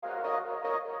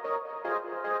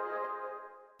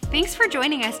Thanks for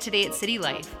joining us today at City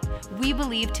Life. We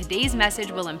believe today's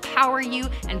message will empower you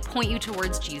and point you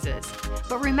towards Jesus.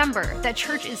 But remember that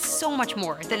church is so much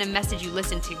more than a message you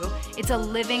listen to. It's a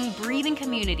living, breathing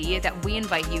community that we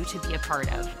invite you to be a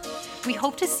part of. We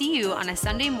hope to see you on a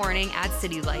Sunday morning at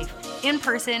City Life, in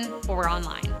person or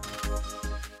online.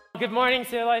 Good morning,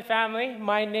 City Life family.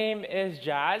 My name is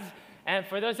Jazz. And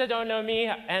for those that don't know me,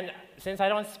 and since I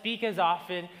don't speak as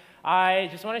often, I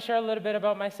just want to share a little bit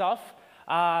about myself.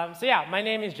 My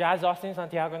name is Jazz Austin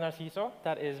Santiago Narciso.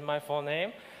 That is my full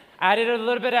name. Added a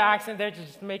little bit of accent there to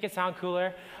just make it sound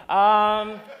cooler. So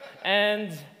I'm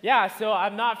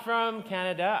not from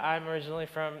Canada. I'm originally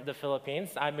from the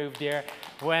Philippines. I moved here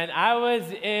when I was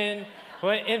in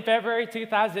February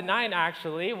 2009,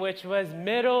 actually, which was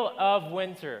middle of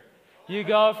winter. You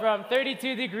go from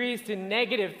 32 degrees to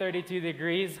negative 32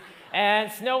 degrees, and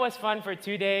snow was fun for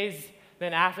 2 days.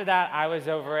 Then after that, I was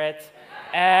over it.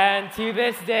 And to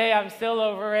this day, I'm still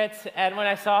over it. And when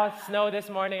I saw snow this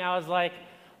morning, I was like,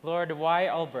 Lord, why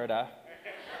Alberta?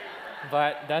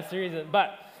 But that's the reason.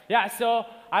 So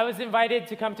I was invited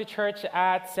to come to church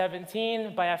at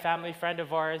 17 by a family friend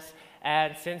of ours.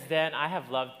 And since then, I have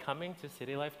loved coming to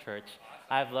City Life Church.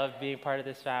 I've loved being part of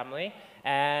this family.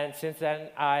 And since then,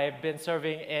 I've been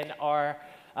serving in our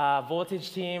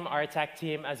Voltage team, our tech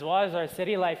team, as well as our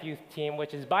City Life youth team,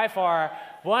 which is by far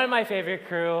one of my favorite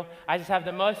crew. I just have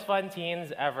the most fun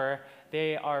teens ever.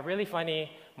 They are really funny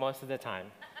most of the time.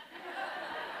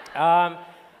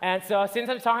 And so since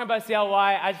I'm talking about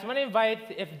CLY, I just want to invite,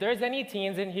 if there's any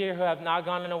teens in here who have not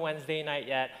gone on a Wednesday night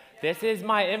yet, this is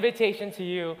my invitation to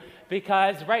you,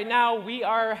 because right now we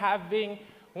are having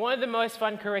one of the most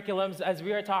fun curriculums as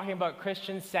we are talking about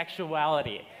Christian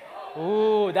sexuality.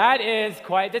 Ooh, that is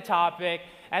quite the topic.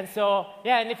 And so,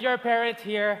 and if you're a parent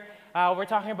here, we're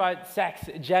talking about sex,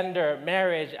 gender,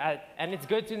 marriage, and it's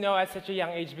good to know at such a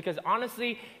young age, because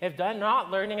honestly, if they're not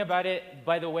learning about it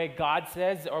by the way God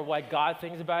says or what God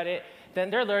thinks about it, then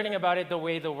they're learning about it the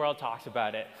way the world talks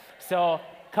about it. So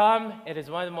come, it is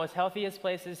one of the most healthiest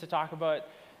places to talk about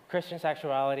Christian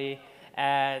sexuality,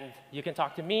 and you can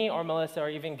talk to me or Melissa or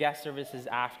even guest services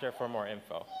after for more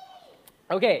info.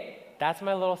 Okay. That's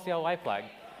my little CLY plug.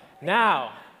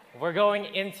 Now, we're going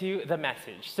into the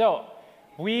message. So,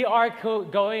 we are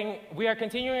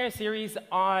continuing our series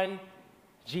on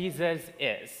Jesus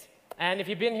is. And if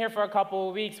you've been here for a couple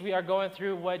of weeks, we are going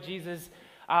through what Jesus'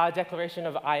 declaration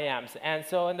of I ams. And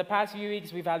so, in the past few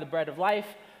weeks, we've had the bread of life,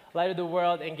 light of the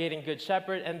world, and getting good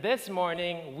shepherd. And this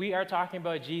morning, we are talking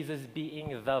about Jesus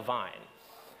being the vine.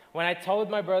 When I told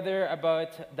my brother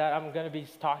about that I'm going to be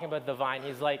talking about the vine,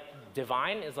 he's like,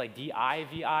 divine is like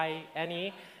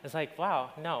D-I-V-I-N-E. It's like, wow,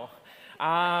 no.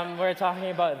 We're talking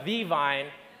about the vine,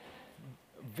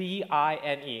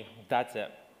 V-I-N-E. That's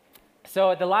it.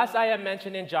 So the last I am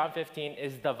mentioned in John 15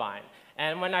 is the vine.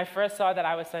 And when I first saw that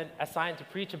I was assigned to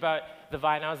preach about the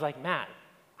vine, I was like, man,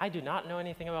 I do not know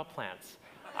anything about plants.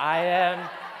 I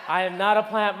am not a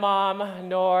plant mom,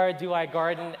 nor do I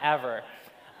garden ever.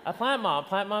 A plant mom.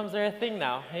 Plant moms are a thing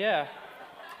now. Yeah.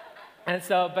 And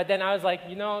so, but then I was like,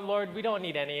 Lord, we don't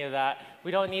need any of that.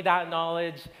 We don't need that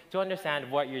knowledge to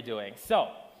understand what you're doing. So,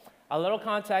 a little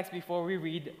context before we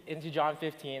read into John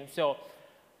 15. So,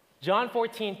 John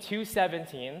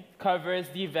 14:2-17 covers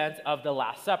the events of the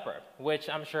Last Supper, which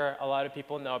I'm sure a lot of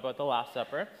people know about the Last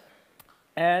Supper.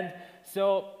 And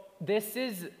so, this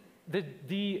is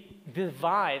the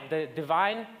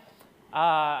divine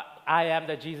I am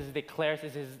that Jesus declares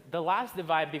is the last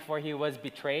divine before he was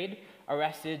betrayed,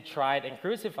 arrested, tried, and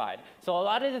crucified. So a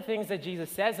lot of the things that Jesus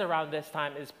says around this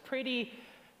time is pretty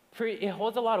it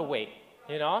holds a lot of weight,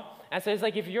 And so it's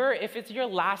like if it's your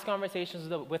last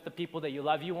conversations with the people that you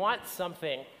love, you want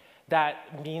something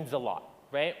that means a lot,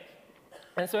 right?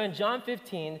 And so in John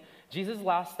 15, Jesus'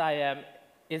 last I am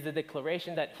is the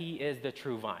declaration that he is the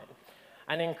true vine.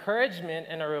 An encouragement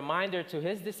and a reminder to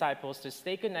his disciples to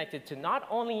stay connected to not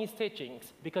only his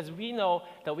teachings, because we know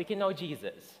that we can know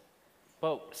Jesus,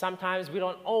 but sometimes we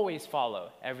don't always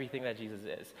follow everything that Jesus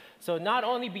is. So not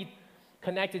only be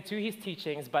connected to his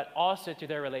teachings, but also to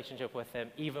their relationship with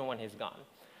him, even when he's gone.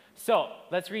 So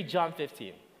let's read John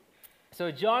 15.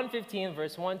 So John 15,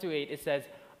 verse 1-8, it says,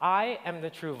 I am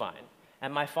the true vine,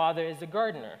 and my Father is the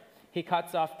gardener. He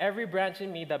cuts off every branch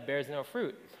in me that bears no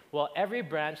fruit, while every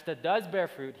branch that does bear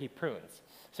fruit, he prunes,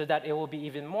 so that it will be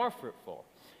even more fruitful.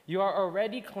 You are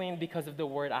already clean because of the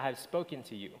word I have spoken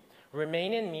to you.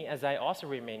 Remain in me as I also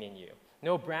remain in you.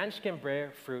 No branch can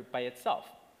bear fruit by itself.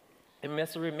 It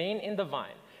must remain in the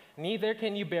vine. Neither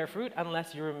can you bear fruit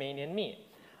unless you remain in me.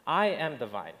 I am the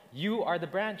vine. You are the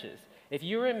branches. If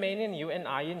you remain in you and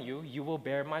I in you, you will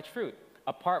bear much fruit.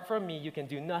 Apart from me, you can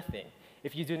do nothing.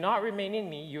 If you do not remain in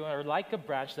me, you are like a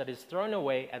branch that is thrown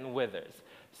away and withers.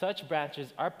 Such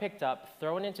branches are picked up,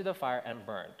 thrown into the fire, and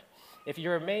burned. If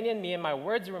you remain in me and my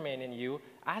words remain in you,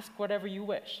 ask whatever you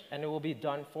wish, and it will be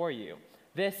done for you.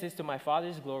 This is to my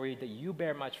Father's glory that you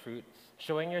bear much fruit,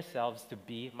 showing yourselves to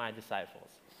be my disciples.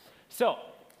 So,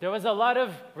 there was a lot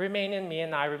of remain in me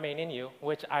and I remain in you,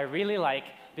 which I really like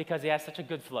because it has such a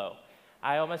good flow.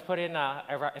 I almost put in,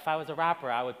 if I was a rapper,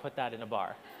 I would put that in a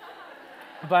bar.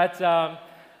 But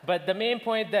the main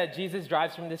point that Jesus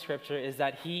drives from this scripture is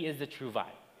that he is the true vine,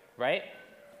 right?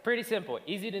 Pretty simple,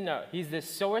 easy to know. He's the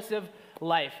source of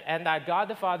life, and that God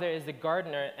the Father is the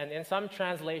gardener, and in some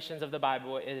translations of the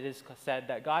Bible, it is said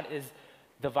that God is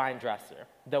the vine dresser,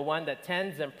 the one that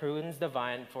tends and prunes the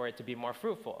vine for it to be more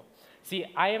fruitful. See,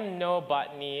 I am no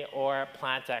botany or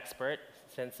plant expert,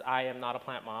 since I am not a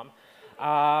plant mom.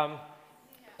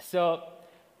 So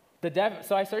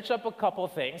I searched up a couple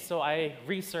things. So I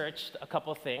researched a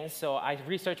couple things. So I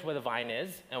researched what a vine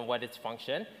is and what its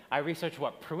function. I researched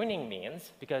what pruning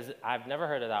means, because I've never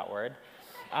heard of that word.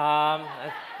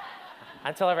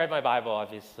 Until I read my Bible,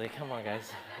 obviously. Come on,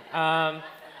 guys.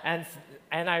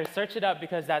 And I searched it up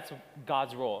because that's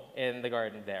God's role in the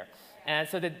garden there. And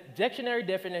so the dictionary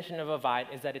definition of a vine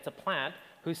is that it's a plant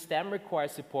whose stem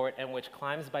requires support and which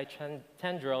climbs by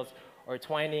tendrils or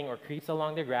twining or creeps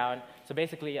along the ground. So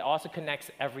basically, it also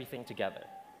connects everything together,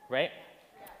 right?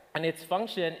 And its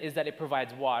function is that it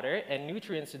provides water and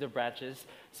nutrients to the branches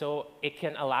so it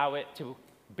can allow it to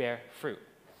bear fruit.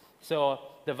 So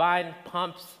the vine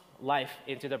pumps life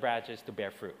into the branches to bear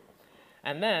fruit.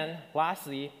 And then,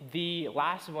 lastly, the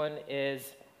last one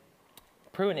is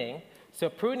pruning. So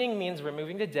pruning means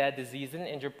removing the dead, diseased, and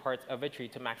injured parts of a tree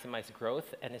to maximize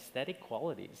growth and aesthetic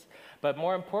qualities. But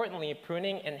more importantly,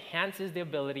 pruning enhances the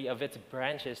ability of its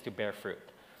branches to bear fruit.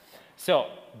 So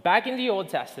back in the Old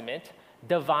Testament,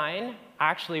 the vine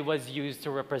actually was used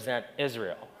to represent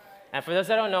Israel. And for those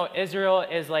that don't know, Israel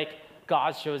is like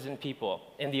God's chosen people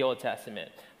in the Old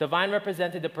Testament. The vine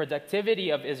represented the productivity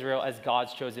of Israel as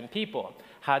God's chosen people,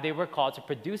 how they were called to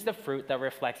produce the fruit that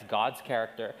reflects God's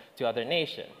character to other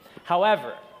nations.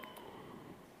 However,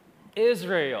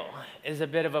 Israel is a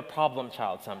bit of a problem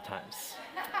child sometimes.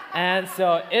 And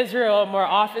so Israel more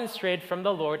often strayed from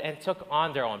the Lord and took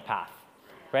on their own path,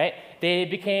 right? They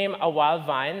became a wild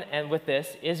vine, and with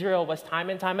this, Israel was time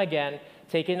and time again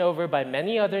taken over by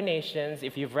many other nations.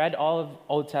 If you've read all of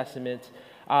Old Testament,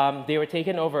 they were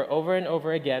taken over and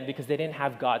over again because they didn't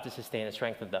have God to sustain and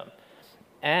strengthen them.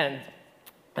 And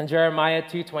in Jeremiah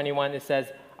 2:21, it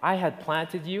says, I had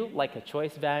planted you like a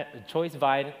choice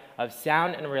vine of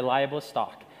sound and reliable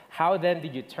stock. How then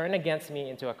did you turn against me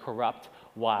into a corrupt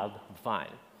wild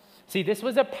vine? See, this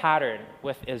was a pattern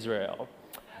with Israel.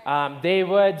 They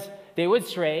would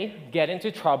stray, get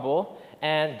into trouble,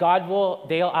 and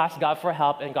they'll ask God for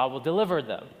help, and God will deliver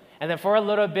them. And then for a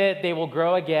little bit, they will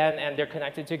grow again, and they're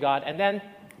connected to God. And then,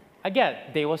 again,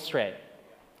 they will stray.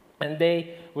 And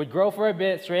they would grow for a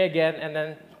bit, stray again, and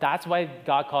then that's why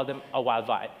God called them a wild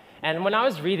vine. And when I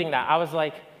was reading that, I was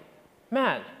like,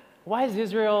 man, why is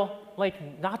Israel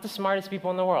not the smartest people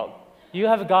in the world? You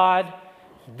have God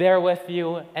there with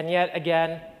you, and yet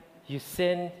again, you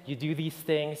sin, you do these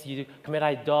things, you commit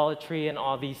idolatry and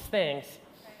all these things.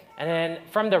 And then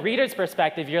from the reader's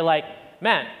perspective, you're like,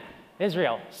 man,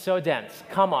 Israel, so dense.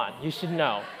 Come on, you should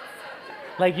know.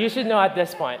 You should know at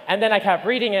this point. And then I kept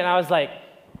reading it, and I was like,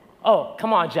 oh,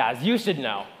 come on, Jazz, you should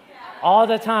know. All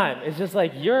the time. It's just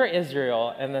like, you're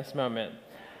Israel in this moment.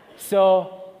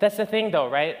 So that's the thing, though,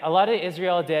 right? A lot of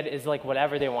Israel did is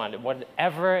whatever they wanted,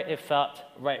 whatever it felt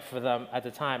right for them at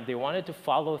the time. They wanted to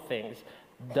follow things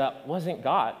that wasn't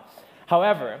God.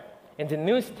 However, in the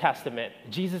New Testament,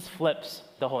 Jesus flips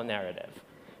the whole narrative.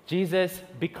 Jesus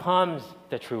becomes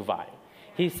the true vine.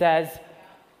 He says,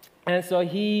 and so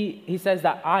he says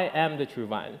that I am the true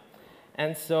vine.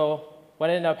 And so what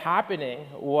ended up happening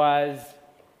was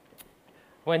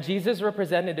when Jesus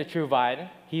represented the true vine,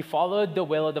 he followed the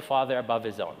will of the Father above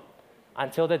his own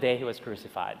until the day he was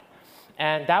crucified.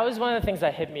 And that was one of the things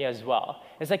that hit me as well.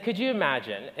 It's could you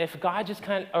imagine if God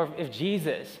or if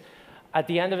Jesus, at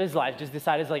the end of his life, just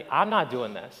decided, I'm not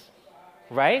doing this,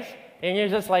 right? And you're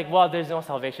just well, there's no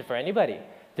salvation for anybody.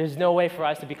 There's no way for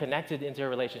us to be connected into a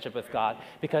relationship with God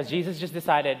because Jesus just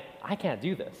decided, I can't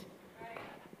do this.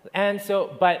 And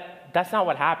so, but that's not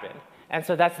what happened. And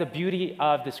so that's the beauty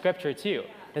of the scripture too.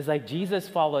 It's Jesus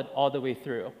followed all the way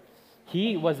through.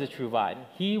 He was the true vine.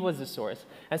 He was the source.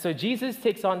 And so Jesus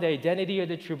takes on the identity of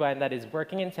the true vine that is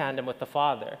working in tandem with the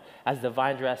Father as the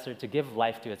vine dresser to give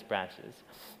life to its branches.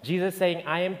 Jesus saying,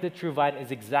 I am the true vine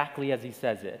is exactly as he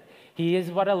says it. He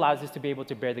is what allows us to be able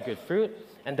to bear the good fruit,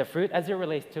 and the fruit as it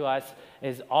relates to us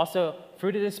is also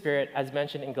fruit of the Spirit, as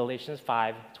mentioned in Galatians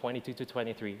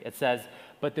 5:22-23. It says,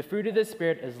 but the fruit of the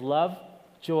Spirit is love,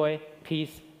 joy,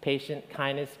 peace, patience,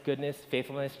 kindness, goodness,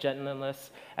 faithfulness,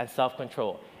 gentleness, and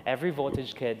self-control. Every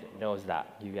Voltage kid knows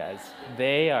that, you guys.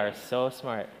 They are so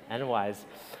smart and wise.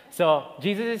 So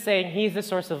Jesus is saying he's the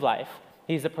source of life.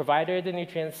 He's the provider of the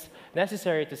nutrients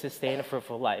necessary to sustain a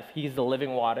fruitful life. He's the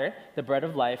living water, the bread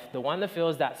of life, the one that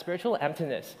fills that spiritual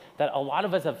emptiness that a lot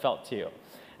of us have felt too.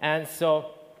 And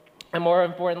more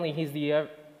importantly, he's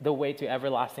the way to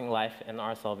everlasting life and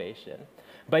our salvation.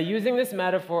 By using this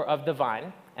metaphor of the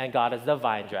vine and God as the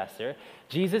vine dresser,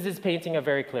 Jesus is painting a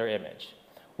very clear image.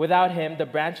 Without him, the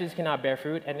branches cannot bear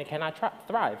fruit and it cannot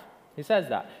thrive. He says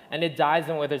that. And it dies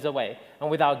and withers away. And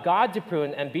without God to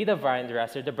prune and be the vine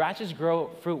dresser, the branches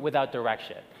grow fruit without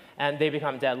direction. And they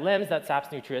become dead limbs that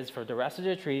saps nutrients for the rest of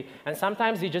the tree. And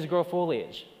sometimes they just grow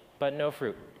foliage, but no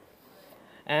fruit.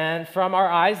 And from our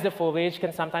eyes, the foliage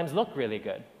can sometimes look really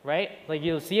good, right? Like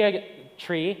you'll see a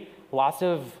tree, lots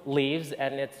of leaves,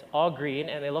 and it's all green,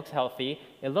 and it looks healthy.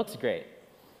 It looks great.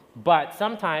 But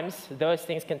sometimes those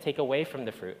things can take away from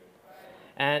the fruit.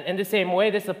 And in the same way,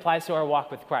 this applies to our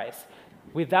walk with Christ.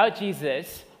 Without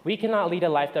Jesus, we cannot lead a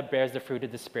life that bears the fruit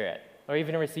of the Spirit or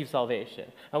even receive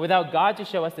salvation. And without God to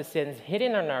show us the sins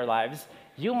hidden in our lives,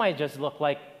 you might just look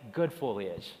like good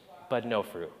foliage, but no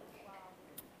fruit.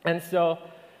 And so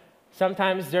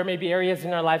sometimes there may be areas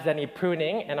in our lives that need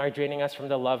pruning and are draining us from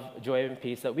the love, joy, and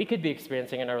peace that we could be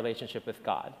experiencing in our relationship with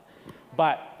God.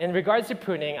 But in regards to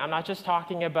pruning, I'm not just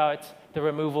talking about the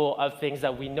removal of things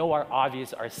that we know are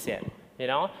obvious are sin, you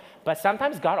know? But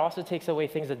sometimes God also takes away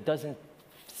things that doesn't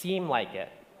seem like it,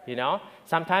 you know?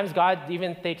 Sometimes God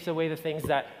even takes away the things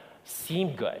that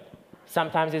seem good.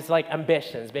 Sometimes it's like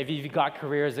ambitions. Maybe you've got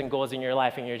careers and goals in your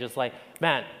life and you're just like,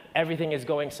 man, everything is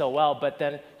going so well, but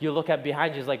then you look at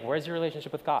behind you, it's like, where's your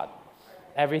relationship with God?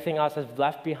 Everything else is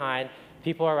left behind,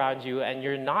 people around you, and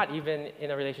you're not even in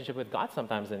a relationship with God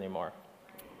sometimes anymore.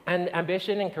 And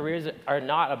ambition and careers are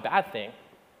not a bad thing,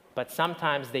 but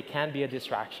sometimes they can be a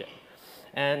distraction.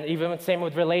 And even same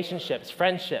with relationships,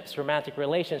 friendships, romantic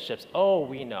relationships. Oh,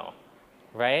 we know,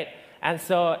 right? And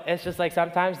so it's just like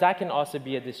sometimes that can also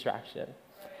be a distraction.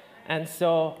 And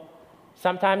so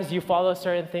sometimes you follow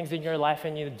certain things in your life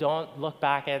and you don't look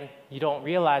back and you don't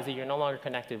realize that you're no longer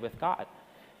connected with God.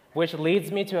 Which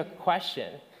leads me to a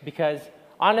question, because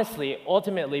honestly,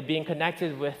 ultimately, being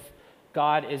connected with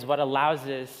God is what allows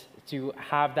us to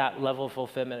have that level of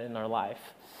fulfillment in our life.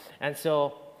 And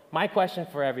so my question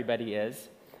for everybody is,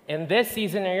 in this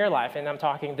season in your life, and I'm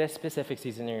talking this specific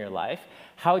season in your life,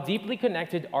 how deeply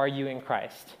connected are you in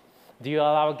Christ? Do you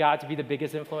allow God to be the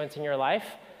biggest influence in your life?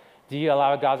 Do you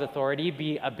allow God's authority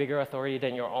be a bigger authority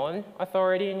than your own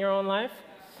authority in your own life?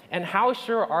 And how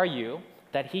sure are you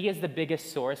that he is the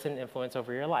biggest source and influence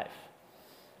over your life?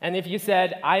 And if you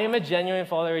said, I am a genuine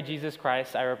follower of Jesus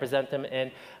Christ, I represent him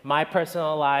in my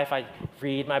personal life, I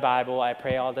read my Bible, I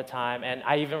pray all the time, and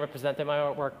I even represent him in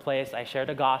my workplace, I share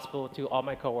the gospel to all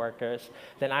my coworkers,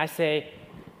 then I say,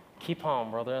 keep home,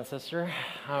 brother and sister.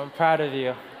 I'm proud of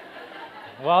you.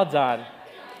 Well done.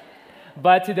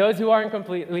 But to those who aren't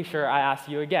completely sure, I ask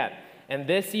you again, in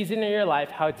this season of your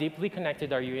life, how deeply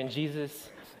connected are you in Jesus,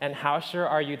 and how sure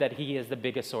are you that he is the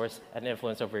biggest source and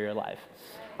influence over your life?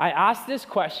 I ask this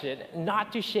question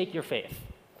not to shake your faith,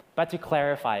 but to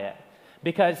clarify it.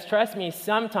 Because trust me,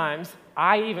 sometimes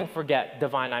I even forget the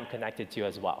vine I'm connected to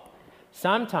as well.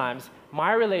 Sometimes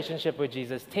my relationship with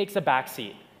Jesus takes a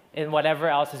backseat in whatever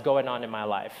else is going on in my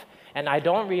life. And I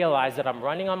don't realize that I'm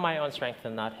running on my own strength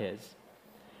and not his.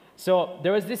 So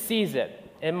there was this season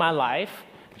in my life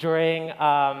during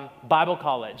Bible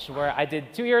college where I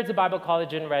did 2 years of Bible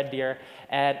college in Red Deer,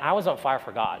 and I was on fire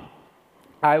for God.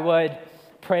 I would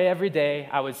pray every day,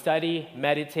 I would study,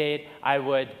 meditate, I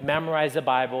would memorize the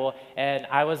Bible, and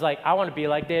I was like, I want to be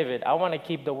like David. I want to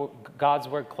keep God's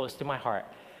word close to my heart.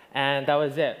 And that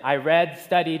was it. I read,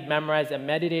 studied, memorized, and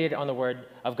meditated on the word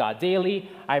of God daily.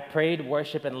 I prayed,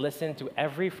 worshiped, and listened to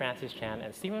every Francis Chan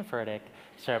and Stephen Furtick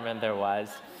sermon there was.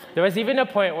 There was even a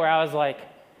point where I was like,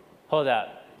 hold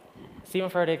up, Stephen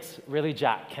Furtick's really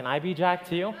jacked. Can I be jacked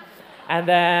too? And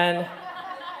then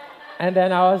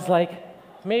I was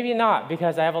like, maybe not,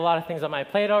 because I have a lot of things on my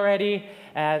plate already,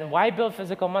 and why build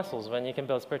physical muscles when you can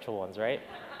build spiritual ones, right?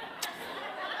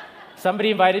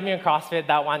 Somebody invited me to CrossFit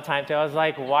that one time too. I was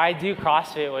like, why do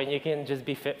CrossFit when you can just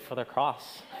be fit for the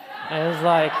cross? And it was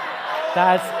like,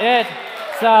 that's it.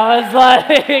 So I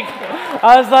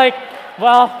was like,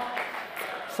 well,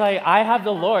 it's like, I have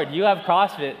the Lord, you have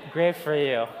CrossFit, great for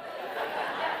you.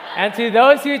 And to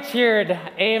those who cheered,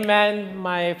 amen,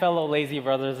 my fellow lazy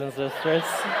brothers and sisters.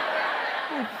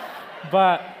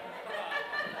 But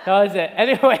that was it.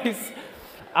 Anyways,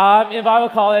 in Bible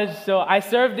college, so I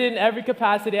served in every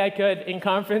capacity I could in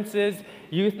conferences,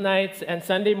 youth nights, and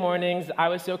Sunday mornings. I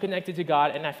was so connected to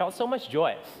God, and I felt so much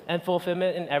joy and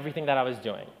fulfillment in everything that I was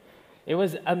doing. It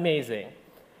was amazing.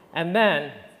 And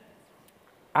then,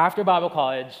 after Bible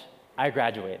college, I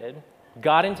graduated,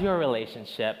 got into a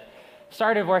relationship,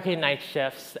 started working night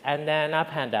shifts, and then a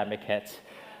pandemic hit.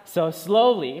 So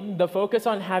slowly, the focus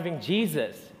on having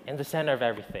Jesus in the center of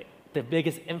everything, the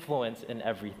biggest influence in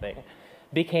everything,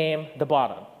 became the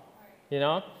bottom. You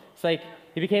know? It's like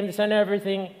he became the center of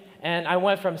everything, and I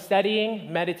went from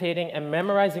studying, meditating, and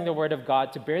memorizing the Word of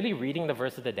God to barely reading the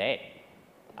verse of the day.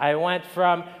 I went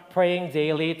from praying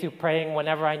daily to praying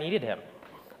whenever I needed Him.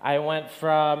 I went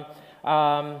from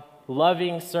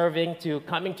loving serving to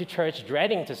coming to church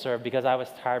dreading to serve because I was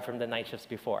tired from the night shifts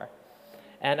before.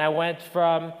 And I went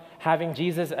from having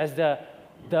Jesus as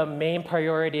the main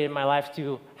priority in my life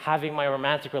to having my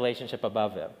romantic relationship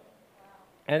above Him.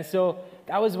 And so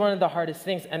that was one of the hardest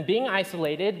things. And being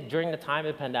isolated during the time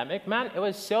of the pandemic, man, it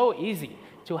was so easy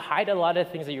to hide a lot of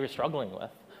things that you were struggling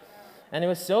with. And it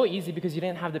was so easy because you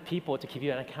didn't have the people to keep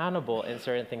you accountable in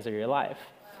certain things of your life.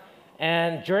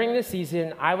 And during this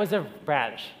season, I was a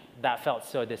branch that felt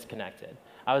so disconnected.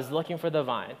 I was looking for the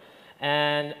vine.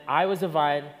 And I was a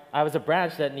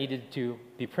branch that needed to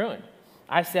be pruned.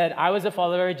 I said I was a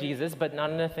follower of Jesus, but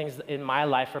none of the things in my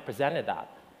life represented that.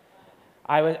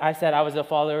 I said I was a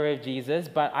follower of Jesus,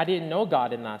 but I didn't know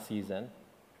God in that season.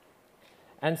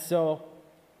 And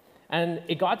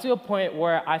it got to a point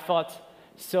where I felt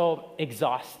so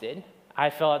exhausted.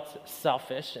 I felt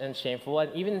selfish and shameful,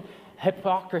 and even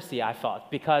hypocrisy I felt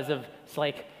because of, it's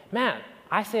like, man,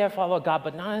 I say I follow God,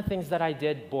 but none of the things that I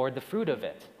did bore the fruit of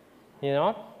it, you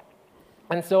know?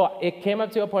 And so it came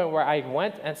up to a point where I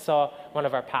went and saw one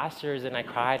of our pastors, and I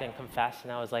cried and confessed,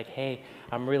 and I was like, hey,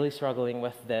 I'm really struggling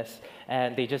with this.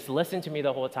 And they just listened to me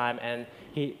the whole time, and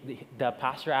the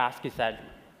pastor asked, he said,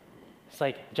 it's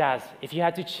like, Jazz, if you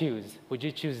had to choose, would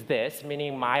you choose this,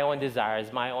 meaning my own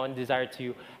desires, my own desire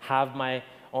to have my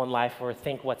own life or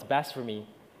think what's best for me,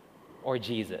 or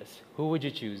Jesus? Who would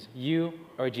you choose, you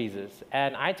or Jesus?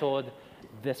 And I told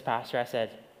this pastor, I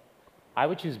said, I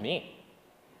would choose me.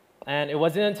 And it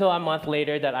wasn't until a month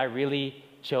later that I really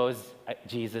chose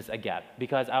Jesus again,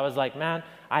 because I was like, man,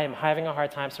 I am having a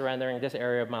hard time surrendering this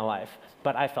area of my life.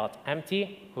 But I felt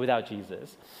empty without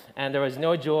Jesus. And there was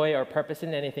no joy or purpose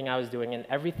in anything I was doing, and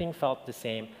everything felt the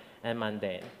same and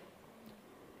mundane.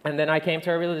 And then I came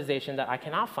to a realization that I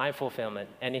cannot find fulfillment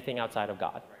anything outside of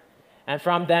God. And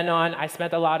from then on, I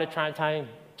spent a lot of time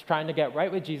trying to get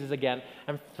right with Jesus again,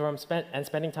 and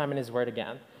spending time in His Word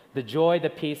again. The joy, the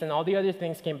peace, and all the other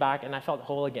things came back, and I felt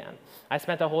whole again. I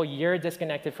spent a whole year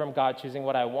disconnected from God, choosing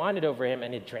what I wanted over Him,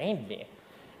 and it drained me.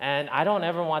 And I don't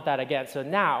ever want that again. So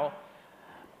now,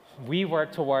 we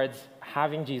work towards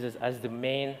having Jesus as the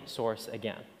main source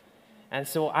again. And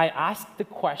so I asked the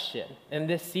question, in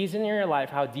this season in your life,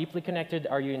 how deeply connected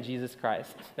are you in Jesus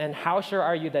Christ? And how sure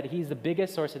are you that He's the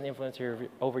biggest source and influence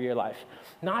over your life?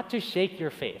 Not to shake your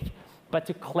faith, but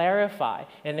to clarify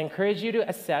and encourage you to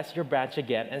assess your branch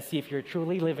again and see if you're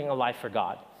truly living a life for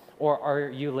God, or are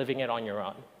you living it on your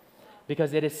own?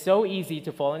 Because it is so easy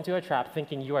to fall into a trap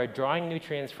thinking you are drawing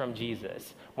nutrients from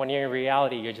Jesus, when in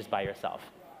reality, you're just by yourself.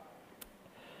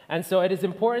 And so it is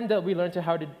important that we learn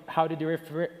how to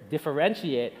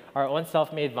differentiate our own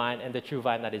self-made vine and the true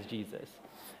vine that is Jesus.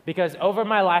 Because over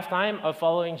my lifetime of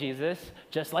following Jesus,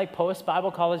 just like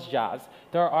post-Bible college Jazz,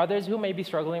 there are others who may be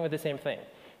struggling with the same thing,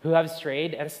 who have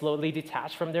strayed and slowly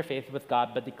detached from their faith with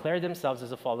God, but declare themselves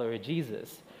as a follower of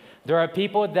Jesus. There are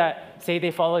people that say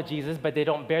they follow Jesus, but they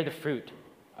don't bear the fruit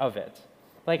of it.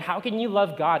 Like, how can you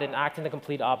love God and act in the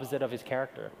complete opposite of His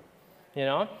character? You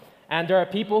know? And there are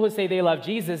people who say they love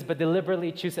Jesus, but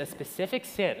deliberately choose a specific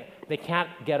sin they can't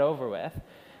get over with,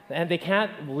 and they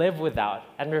can't live without,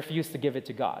 and refuse to give it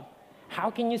to God. How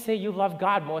can you say you love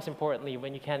God, most importantly,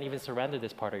 when you can't even surrender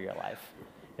this part of your life?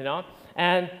 You know?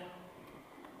 And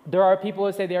there are people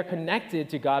who say they are connected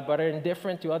to God, but are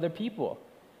indifferent to other people.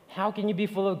 How can you be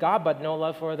full of God, but no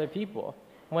love for other people,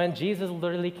 when Jesus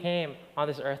literally came on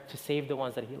this earth to save the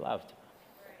ones that He loved?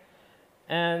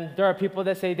 And there are people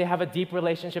that say they have a deep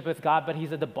relationship with God, but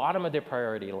He's at the bottom of their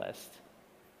priority list.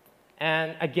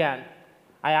 And again,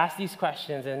 I ask these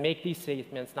questions and make these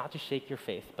statements not to shake your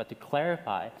faith, but to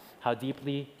clarify how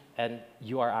deeply and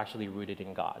you are actually rooted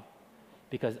in God.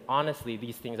 Because honestly,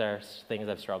 these things are things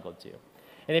I've struggled to.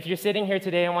 And if you're sitting here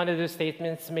today and one of those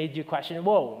statements made you question,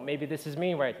 whoa, maybe this is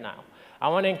me right now, I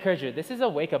want to encourage you, this is a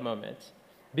wake-up moment.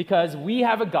 Because we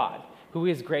have a God who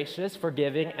is gracious,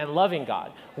 forgiving, and loving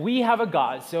God. We have a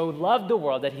God so loved the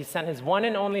world that he sent his one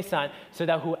and only Son so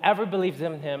that whoever believes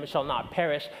in him shall not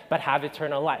perish but have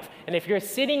eternal life. And if you're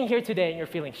sitting here today and you're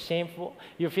feeling shameful,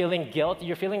 you're feeling guilt,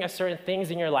 you're feeling certain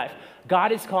things in your life,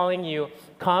 God is calling you,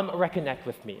 come reconnect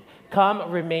with me.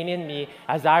 Come remain in me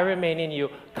as I remain in you.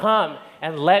 Come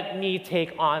and let me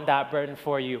take on that burden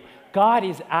for you. God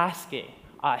is asking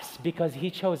us because he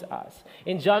chose us.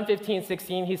 In John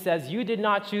 15:16, he says, you did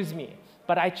not choose me,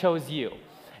 but I chose you.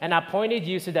 And I appointed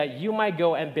you so that you might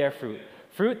go and bear fruit,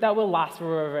 fruit that will last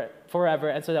forever,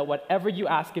 and so that whatever you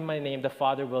ask in my name, the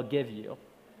Father will give you.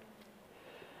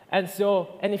 And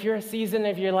if you're a season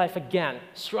of your life, again,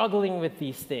 struggling with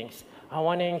these things, I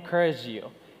want to encourage you.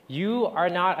 You are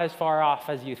not as far off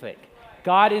as you think.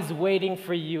 God is waiting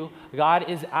for you. God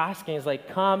is asking, he's like,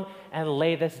 come and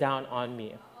lay this down on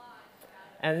me.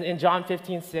 And in John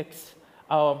 15:6,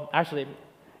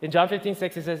 in John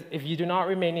 15:6, it says, if you do not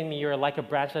remain in me, you are like a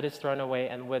branch that is thrown away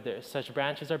and withers. Such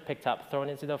branches are picked up, thrown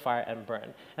into the fire, and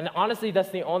burned. And honestly, that's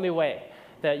the only way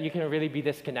that you can really be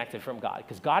disconnected from God,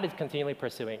 because God is continually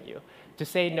pursuing you. To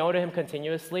say no to him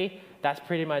continuously, that's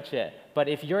pretty much it. But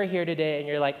if you're here today and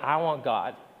you're like, I want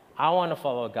God, I want to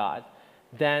follow God,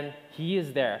 then he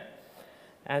is there.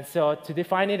 And so to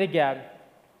define it again,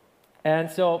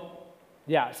 so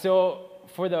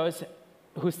for those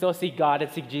who still seek God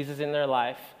and seek Jesus in their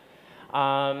life,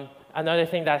 another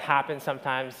thing that happens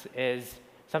sometimes is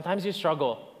sometimes you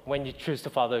struggle when you choose to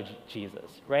follow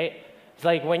Jesus, right? It's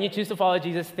like when you choose to follow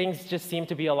Jesus, things just seem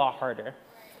to be a lot harder.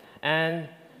 And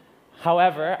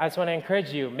however, I just want to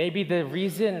encourage you, maybe the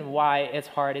reason why it's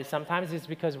hard is sometimes it's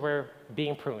because we're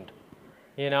being pruned,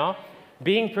 you know?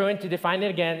 Being pruned, to define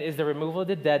it again, is the removal of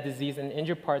the dead, diseased, and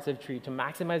injured parts of a tree to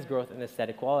maximize growth and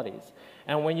aesthetic qualities.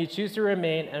 And when you choose to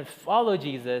remain and follow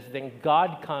Jesus, then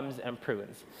God comes and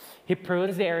prunes. He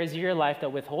prunes the areas of your life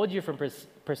that withhold you from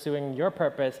pursuing your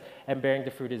purpose and bearing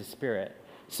the fruit of the Spirit.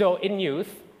 So in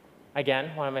youth,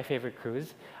 again, one of my favorite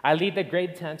crews, I lead the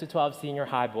grade 10 to 12 senior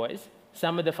high boys.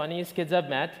 Some of the funniest kids I've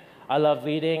met. I love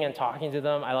leading and talking to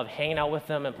them. I love hanging out with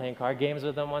them and playing card games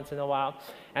with them once in a while.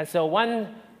 And so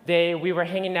one day we were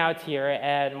hanging out here,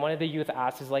 and one of the youth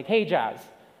asked, is like, hey, Jazz,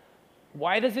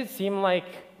 why does it seem like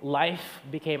life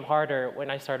became harder when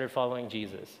I started following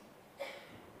Jesus?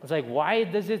 I was like, why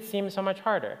does it seem so much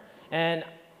harder? And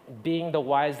being the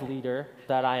wise leader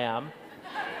that I am,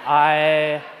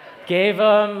 I gave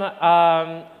him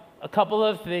a couple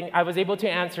of things. I was able to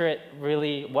answer it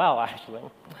really well, actually.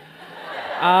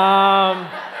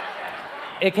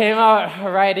 It came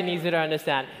out right and easy to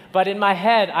understand. But in my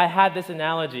head, I had this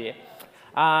analogy.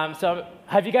 So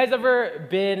have you guys ever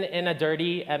been in a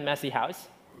dirty and messy house?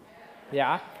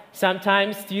 Yeah?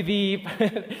 Sometimes to the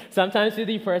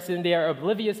person, they are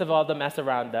oblivious of all the mess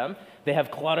around them. They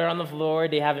have clutter on the floor.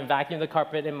 They haven't vacuumed the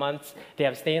carpet in months. They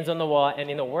have stains on the wall.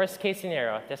 And in the worst case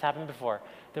scenario, this happened before,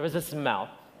 there was a smell,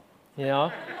 you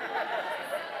know?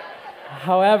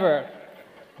 However,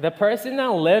 the person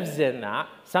that lives in that,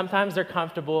 sometimes they're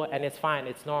comfortable and it's fine,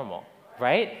 it's normal,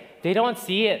 right? They don't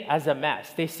see it as a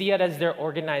mess. They see it as their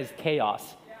organized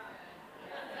chaos.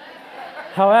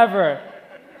 However,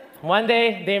 one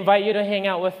day they invite you to hang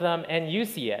out with them and you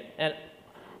see it. And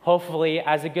hopefully,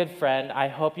 as a good friend, I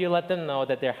hope you let them know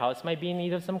that their house might be in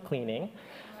need of some cleaning.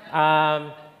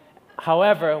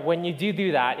 However, when you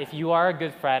do that, if you are a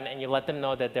good friend and you let them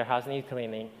know that their house needs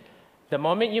cleaning, the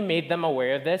moment you made them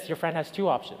aware of this, your friend has two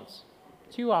options.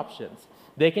 Two options.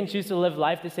 They can choose to live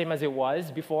life the same as it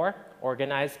was before,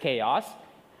 organized chaos,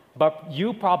 but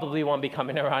you probably won't be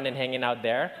coming around and hanging out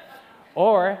there.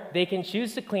 Or they can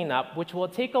choose to clean up, which will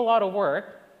take a lot of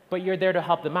work, but you're there to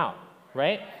help them out,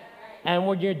 right? And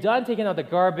when you're done taking out the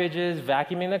garbages,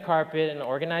 vacuuming the carpet, and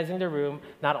organizing the room,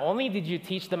 not only did you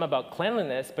teach them about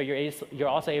cleanliness, but you're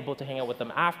also able to hang out with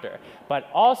them after. But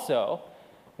also,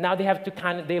 now they need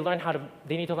to learn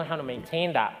how to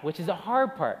maintain that, which is a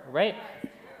hard part, right?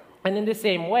 And in the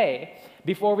same way,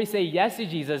 before we say yes to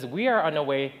Jesus, we are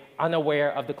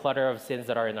unaware of the clutter of sins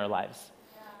that are in our lives,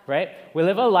 right? We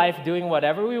live a life doing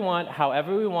whatever we want,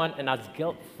 however we want, and as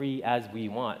guilt-free as we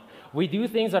want. We do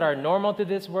things that are normal to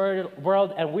this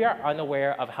world, and we are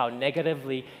unaware of how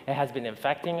negatively it has been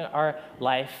affecting our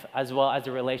life, as well as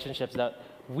the relationships that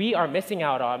we are missing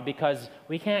out on because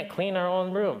we can't clean our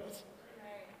own rooms.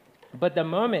 But the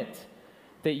moment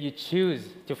that you choose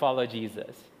to follow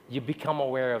Jesus, you become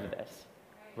aware of this.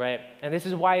 right? And this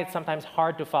is why it's sometimes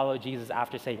hard to follow Jesus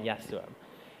after saying yes to him.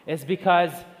 It's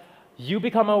because you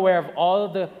become aware of all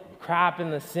of the crap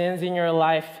and the sins in your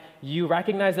life. You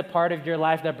recognize the part of your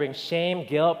life that brings shame,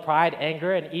 guilt, pride,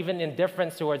 anger, and even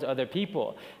indifference towards other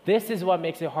people. This is what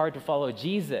makes it hard to follow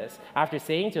Jesus after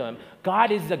saying to him,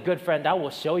 God is a good friend that will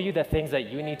show you the things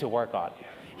that you need to work on.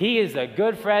 He is a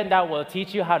good friend that will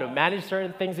teach you how to manage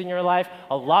certain things in your life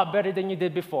a lot better than you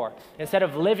did before. Instead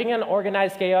of living in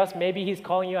organized chaos, maybe he's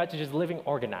calling you out to just living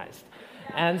organized.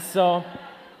 And so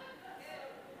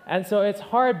it's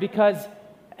hard because,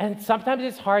 and sometimes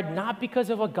it's hard not because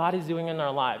of what God is doing in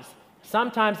our lives.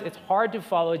 Sometimes it's hard to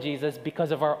follow Jesus because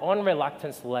of our own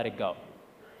reluctance to let it go.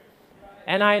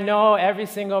 And I know every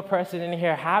single person in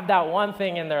here have that one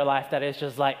thing in their life that is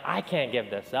just like, I can't give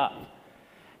this up.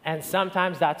 And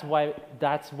sometimes that's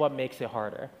what makes it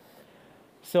harder.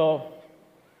 So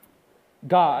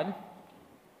God,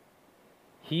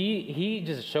 he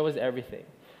just shows everything.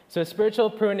 So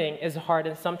spiritual pruning is hard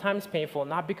and sometimes painful,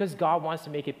 not because God wants to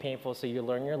make it painful so you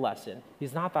learn your lesson.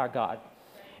 He's not that God.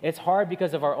 It's hard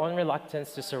because of our own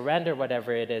reluctance to surrender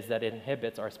whatever it is that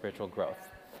inhibits our spiritual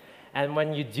growth. And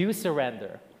when you do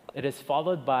surrender, it is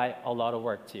followed by a lot of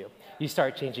work too. You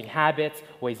start changing habits,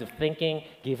 ways of thinking,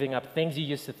 giving up things you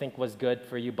used to think was good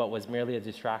for you but was merely a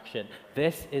distraction.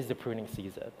 This is the pruning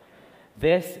season.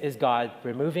 This is God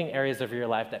removing areas of your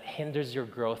life that hinders your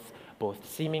growth, both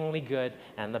seemingly good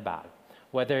and the bad,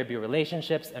 whether it be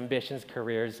relationships, ambitions,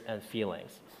 careers, and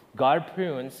feelings. God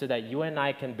prunes so that you and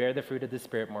I can bear the fruit of the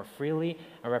Spirit more freely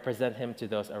and represent him to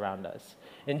those around us.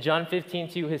 In John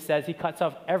 15:2, he says, he cuts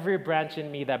off every branch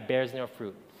in me that bears no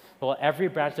fruit. Well, every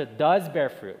branch that does bear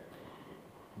fruit,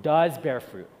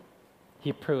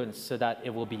 he prunes so that it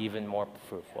will be even more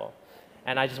fruitful.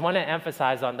 And I just want to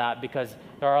emphasize on that because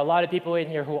there are a lot of people in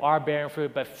here who are bearing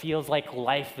fruit but feels like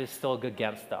life is still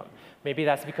against them. Maybe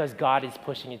that's because God is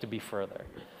pushing you to be further.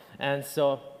 And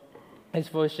so he's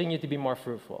pushing you to be more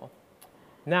fruitful.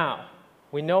 Now,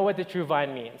 we know what the true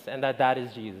vine means and that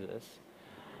is Jesus.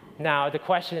 Now, the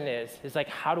question is like,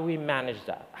 how do we manage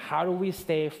that? How do we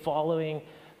stay following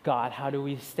God? How do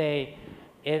we stay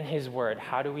in his word?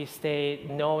 How do we stay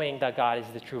knowing that God is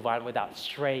the true vine without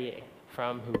straying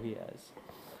from who he is?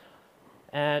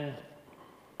 And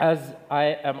as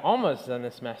I am almost done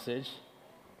this message,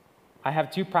 I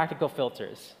have two practical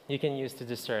filters you can use to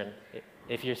discern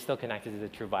if you're still connected to the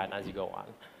true vine as you go on.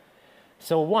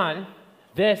 So one,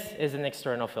 this is an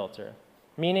external filter,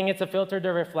 meaning it's a filter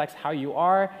that reflects how you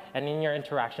are and in your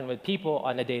interaction with people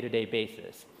on a day-to-day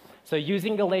basis. So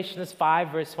using Galatians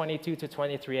 5, verse 22 to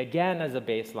 23, again as a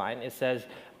baseline, it says,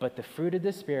 but the fruit of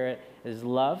the Spirit is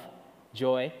love,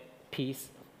 joy, peace,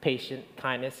 patience,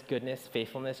 kindness, goodness,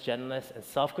 faithfulness, gentleness, and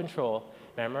self-control.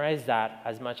 Memorize that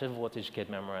as much as Voltage Kid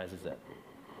memorizes it,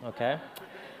 okay?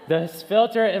 This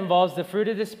filter involves the fruit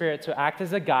of the Spirit to act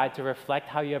as a guide to reflect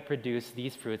how you have produced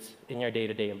these fruits in your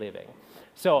day-to-day living.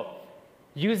 So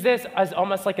use this as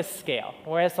almost like a scale,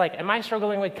 where it's like, am I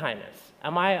struggling with kindness?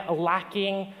 Am I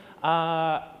lacking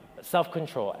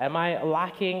self-control? Am I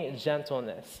lacking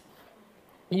gentleness?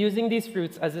 Using these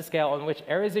fruits as a scale on which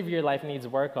areas of your life needs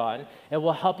work on, it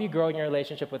will help you grow in your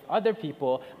relationship with other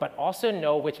people, but also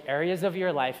know which areas of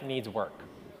your life needs work,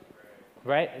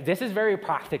 right? This is very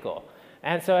practical.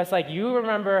 And so it's like, you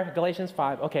remember Galatians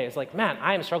 5, okay, it's like, man,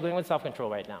 I am struggling with self-control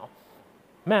right now.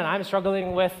 Man, I'm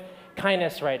struggling with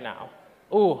kindness right now.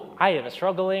 Ooh, I am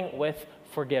struggling with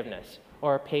forgiveness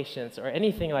or patience or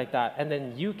anything like that. And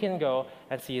then you can go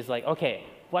and see, is like, okay,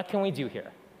 what can we do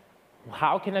here?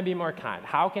 How can I be more kind?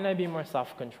 How can I be more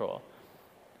self-control?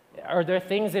 Are there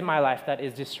things in my life that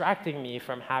is distracting me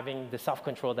from having the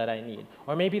self-control that I need?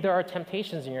 Or maybe there are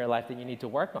temptations in your life that you need to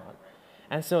work on.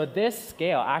 And so this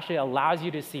scale actually allows you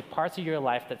to see parts of your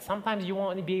life that sometimes you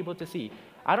won't be able to see.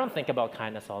 I don't think about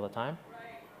kindness all the time.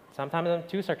 Sometimes I'm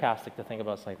too sarcastic to think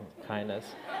about kindness.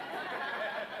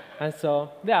 And so,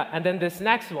 yeah, and then this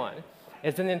next one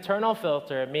is an internal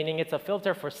filter, meaning it's a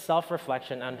filter for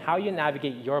self-reflection on how you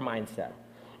navigate your mindset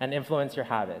and influence your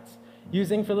habits.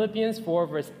 Using Philippians 4,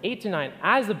 verse 8 to 9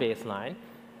 as a baseline,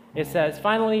 it says,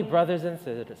 finally, brothers and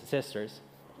sisters,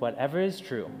 whatever is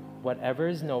true, whatever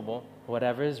is noble,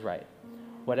 whatever is right,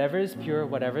 whatever is pure,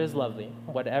 whatever is lovely,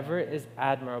 whatever is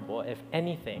admirable, if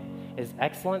anything is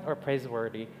excellent or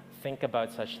praiseworthy, think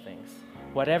about such things.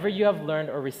 Whatever you have learned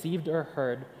or received or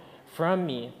heard from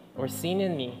me or seen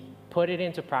in me, put it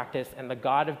into practice, and the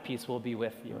God of peace will be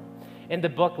with you. In the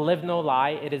book Live No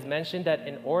Lie, it is mentioned that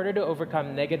in order to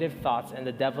overcome negative thoughts and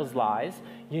the devil's lies,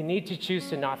 you need to choose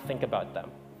to not think about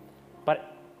them.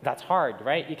 But that's hard,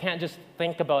 right? You can't just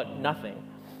think about nothing.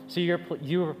 So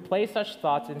you replace such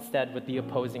thoughts instead with the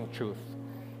opposing truth.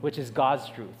 which is God's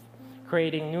truth,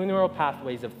 creating new neural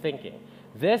pathways of thinking.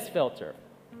 This filter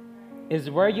is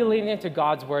where you lean into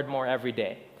God's word more every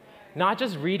day. Not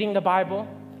just reading the Bible,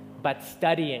 but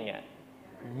studying it,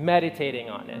 meditating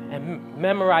on it, and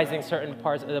memorizing certain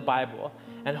parts of the Bible,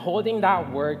 and holding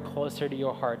that word closer to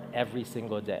your heart every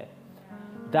single day.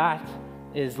 That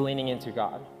is leaning into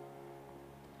God.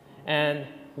 And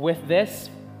with this,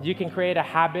 you can create a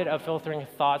habit of filtering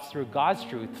thoughts through God's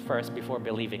truth first before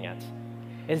believing it.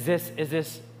 Is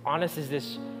this honest? Is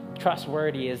this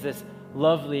trustworthy? Is this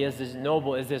lovely? Is this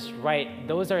noble? Is this right?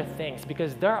 Those are things,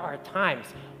 because there are times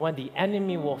when the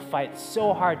enemy will fight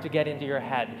so hard to get into your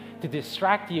head, to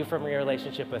distract you from your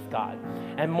relationship with God.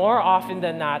 And more often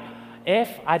than not, if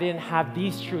I didn't have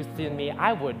these truths in me,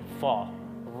 I would fall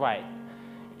right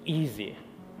easy.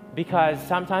 Because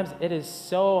sometimes it is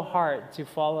so hard to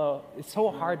follow, it's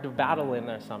so hard to battle in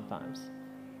there sometimes.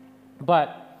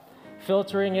 But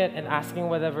filtering it and asking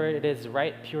whatever it is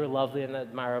right, pure, lovely, and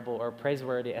admirable, or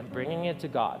praiseworthy, and bringing it to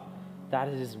God, that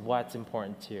is what's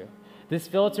important too. This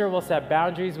filter will set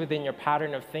boundaries within your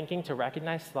pattern of thinking to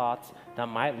recognize thoughts that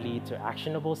might lead to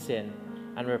actionable sin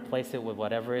and replace it with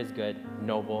whatever is good,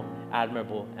 noble,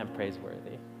 admirable, and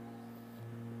praiseworthy.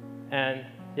 And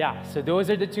yeah, so those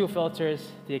are the two filters,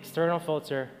 the external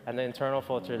filter and the internal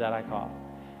filter that I call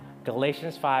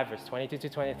Galatians 5, verse 22 to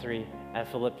 23, and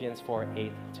Philippians 4,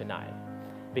 8 to 9.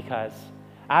 Because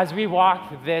as we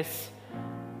walk this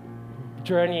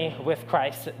journey with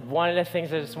Christ, one of the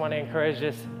things I just want to encourage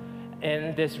us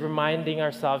in this reminding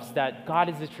ourselves that God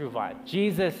is the true vine.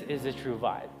 Jesus is the true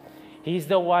vine. He's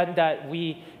the one that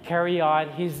we carry on.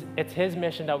 It's his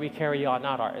mission that we carry on,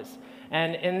 not ours.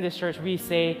 And in this church, we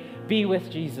say, be with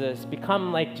Jesus,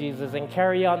 become like Jesus, and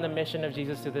carry on the mission of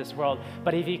Jesus to this world.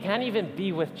 But if you can't even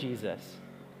be with Jesus,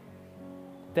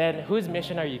 then whose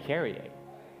mission are you carrying?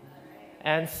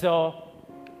 And so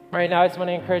right now, I just want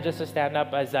to encourage us to stand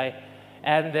up as I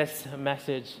end this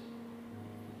message.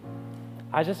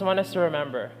 I just want us to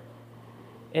remember,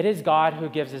 it is God who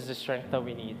gives us the strength that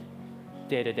we need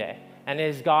day to day. And it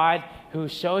is God who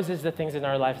shows us the things in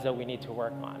our lives that we need to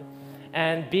work on.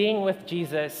 And being with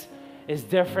Jesus is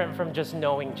different from just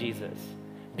knowing Jesus.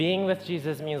 Being with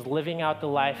Jesus means living out the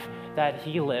life that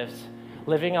he lives,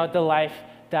 living out the life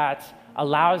that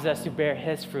allows us to bear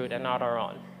his fruit and not our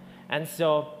own. And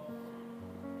so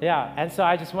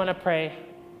I just want to pray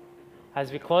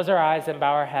as we close our eyes and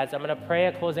bow our heads. I'm going to pray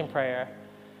a closing prayer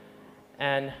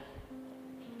and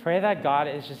pray that God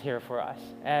is just here for us.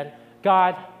 And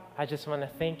God, I just want to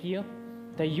thank you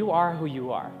that you are who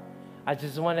you are. I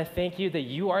just want to thank you that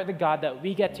you are the God that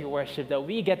we get to worship, that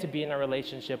we get to be in a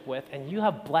relationship with, and you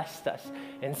have blessed us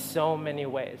in so many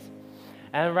ways.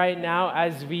 And right now,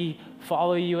 as we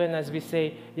follow you and as we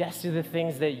say yes to the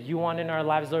things that you want in our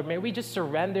lives, Lord, may we just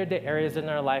surrender the areas in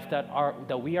our life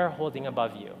that we are holding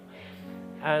above you.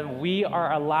 And we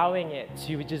are allowing it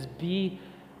to just be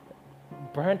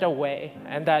burnt away,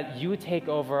 and that you take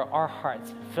over our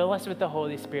hearts. Fill us with the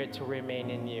Holy Spirit to remain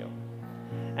in you.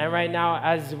 And right now,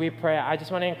 as we pray, I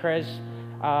just want to encourage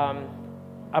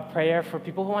a prayer for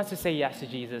people who wants to say yes to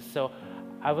Jesus. So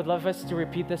I would love us to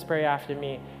repeat this prayer after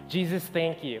me. Jesus,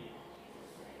 thank you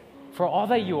for all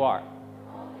that you are.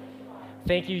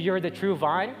 Thank you, you're the true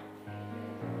vine,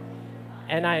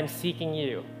 and I am seeking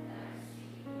you.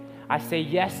 I say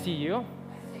yes to you.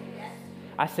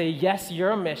 I say yes to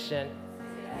your mission.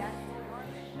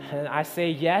 And I say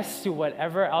yes to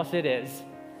whatever else it is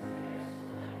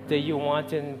that you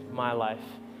want in my life.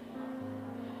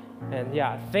 And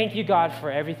thank you, God, for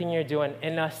everything you're doing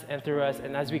in us and through us.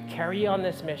 And as we carry on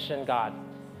this mission, God,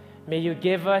 may you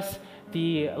give us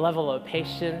the level of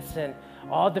patience and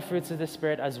all the fruits of the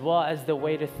Spirit, as well as the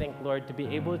way to think, Lord, to be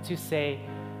able to say,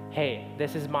 hey,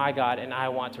 this is my God, and I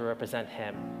want to represent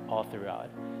him all throughout.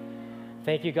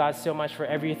 Thank you, God, so much for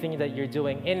everything that you're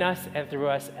doing in us and through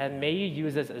us. And may you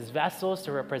use us as vessels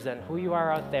to represent who you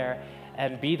are out there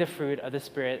and be the fruit of the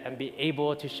Spirit and be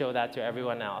able to show that to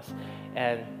everyone else.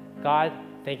 And God,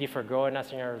 thank you for growing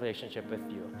us in our relationship with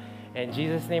you. In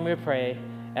Jesus' name we pray.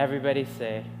 Everybody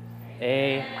say,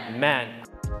 amen.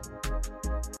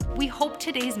 We hope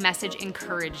today's message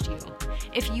encouraged you.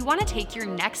 If you want to take your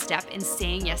next step in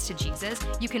saying yes to Jesus,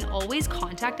 you can always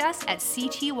contact us at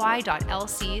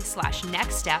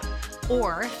cty.lc/nextstep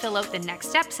or fill out the next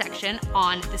step section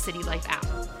on the City Life app.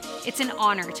 It's an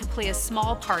honor to play a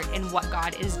small part in what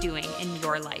God is doing in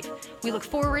your life. We look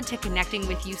forward to connecting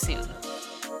with you soon.